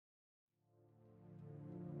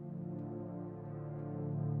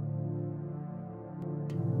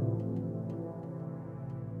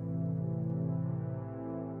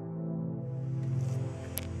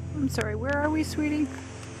sorry, where are we, sweetie?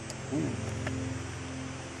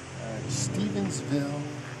 Stevensville,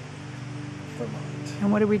 Vermont. And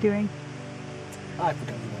what are we doing? I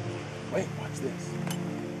forgot the name. Wait, watch this.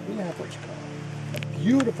 We have what you call a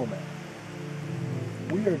beautiful map.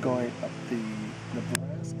 We are going up the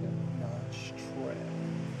Nebraska Notch Trail.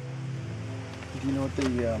 Do you know what the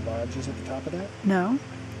lodge is at the top of that? No.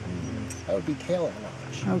 That would be Taylor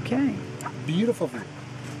Lodge. Okay. Beautiful view.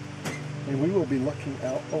 And we will be looking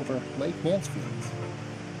out over Lake Mansfield.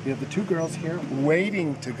 We have the two girls here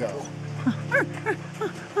waiting to go.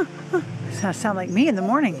 Sound like me in the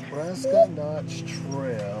morning. Nebraska Notch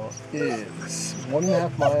Trail is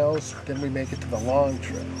 1.5 miles, then we make it to the long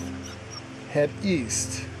trail. Head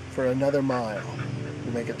east for another mile.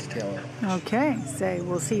 We make it to Taylor Lodge. Okay, say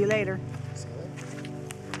we'll see you later. See you later.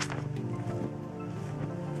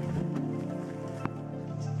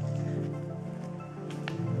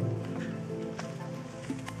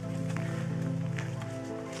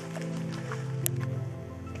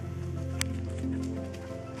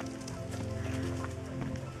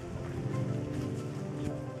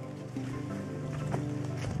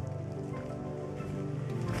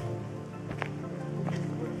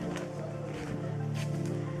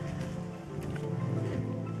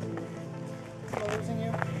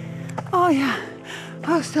 Oh yeah.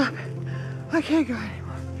 Oh, stop. I can't go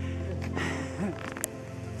anymore.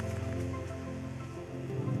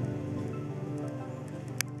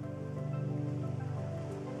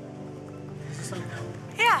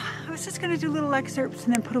 Yeah, I was just going to do little excerpts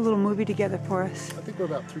and then put a little movie together for us. I think we're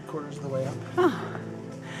about 3/4 of the way up. Oh,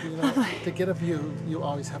 You know, to get a view, you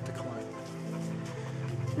always have to climb.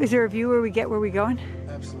 is there a view where we get where we're going?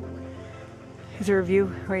 Absolutely. Is there a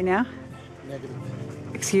view right now? Negative.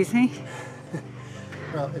 Excuse me?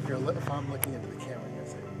 Well, if I'm looking into the camera, you're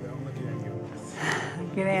saying, I'm looking at you.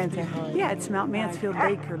 Good answer. Yeah, it's Mount Mansfield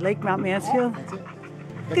Lake or Lake Mount Mansfield. That's it.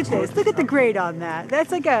 Look at this. Look at the grade on that.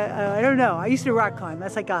 That's like a, I don't know. I used to rock climb.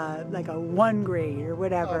 That's like a 1 grade or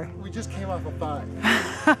whatever. We just came off a 5.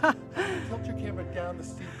 Tilt your camera down the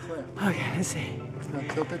steep cliff. Okay, let's see. Now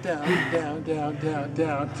tilt it down, down, down, down,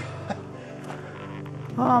 down.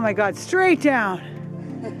 Oh my God, straight down.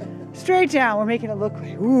 Straight down. We're making it look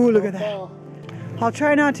like, ooh, look at that. I'll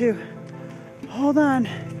try not to. Hold on.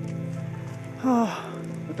 Oh,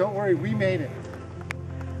 But don't worry, we made it.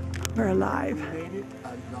 we're alive. We made it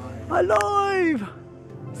alive. Alive!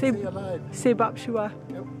 Say alive. Say Bop Shua.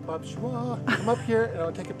 Yep, Bob Schwa. Come up here and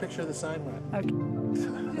I'll take a picture of the sign run. Okay.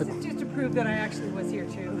 Just to prove that I actually was here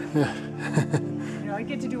too. You know, I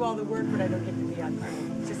get to do all the work, but I don't get to be on part.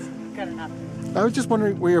 Just kind of not. I was just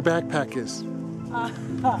wondering where your backpack is. I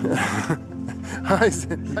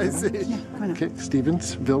see. Okay,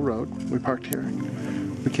 Stevensville Road. We parked here.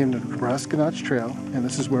 We came to Nebraska Notch Trail, and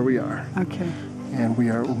this is where we are. Okay. And we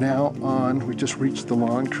are now on, we just reached the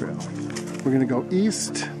long trail. We're gonna go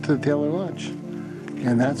east to the Taylor Lodge.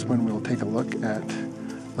 And that's when we'll take a look at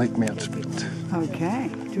Lake Mansfield. Okay.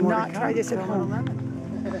 Do not try this at home.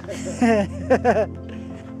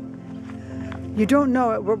 You don't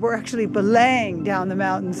know it. We're actually belaying down the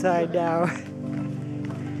mountainside now.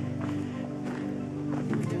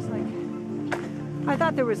 I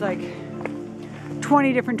thought there was like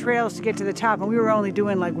 20 different trails to get to the top, and we were only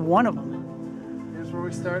doing like one of them. Here's where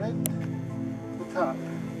we started. The top.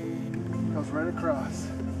 Goes right across.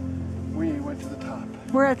 We went to the top.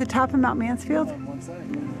 We're at the top of Mount Mansfield? On one side.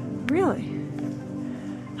 Really?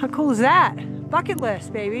 How cool is that? Bucket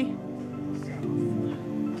list, baby.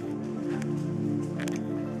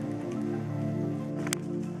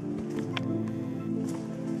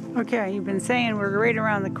 Okay, you've been saying we're right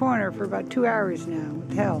around the corner for about 2 hours now. What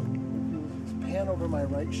the hell? Pan over my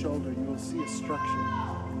right shoulder, you will see a structure.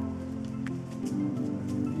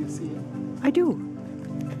 Do you see it? I do.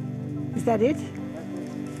 Is that it?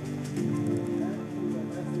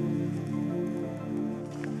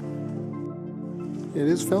 It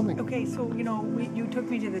is filming. Okay, so you know, you took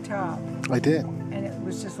me to the top, I did. and it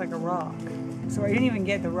was just like a rock. So I didn't even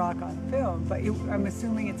get the rock on film, but I'm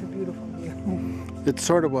assuming it's a beautiful view. It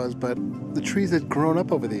sort of was, but the trees had grown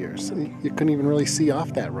up over the years. You couldn't even really see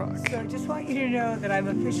off that rock. So I just want you to know that I'm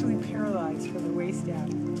officially paralyzed from the waist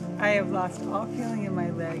down. I have lost all feeling in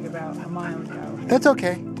my leg about a mile ago. That's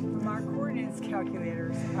okay. From our coordinates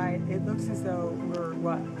calculators, it looks as though we're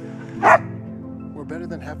what? We're better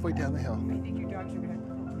than halfway down the hill. I think your dogs are gonna.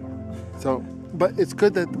 So, but it's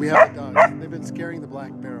good that we have the dogs. They've been scaring the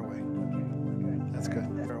black bear away. Good. That's good.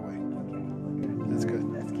 Bear away. Okay, good. That's good.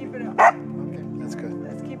 Let's keep it up. Okay, that's good.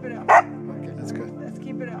 Let's keep it up. Okay, that's good. Let's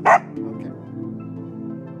keep it up. Okay.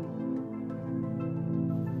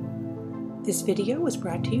 This video was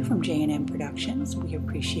brought to you from J&M Productions. We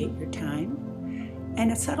appreciate your time.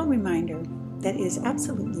 And a subtle reminder that it is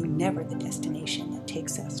absolutely never the destination that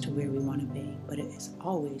takes us to where we want to be, but it is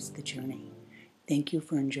always the journey. Thank you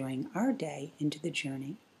for enjoying our day into the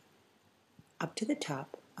journey up to the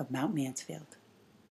top of Mount Mansfield.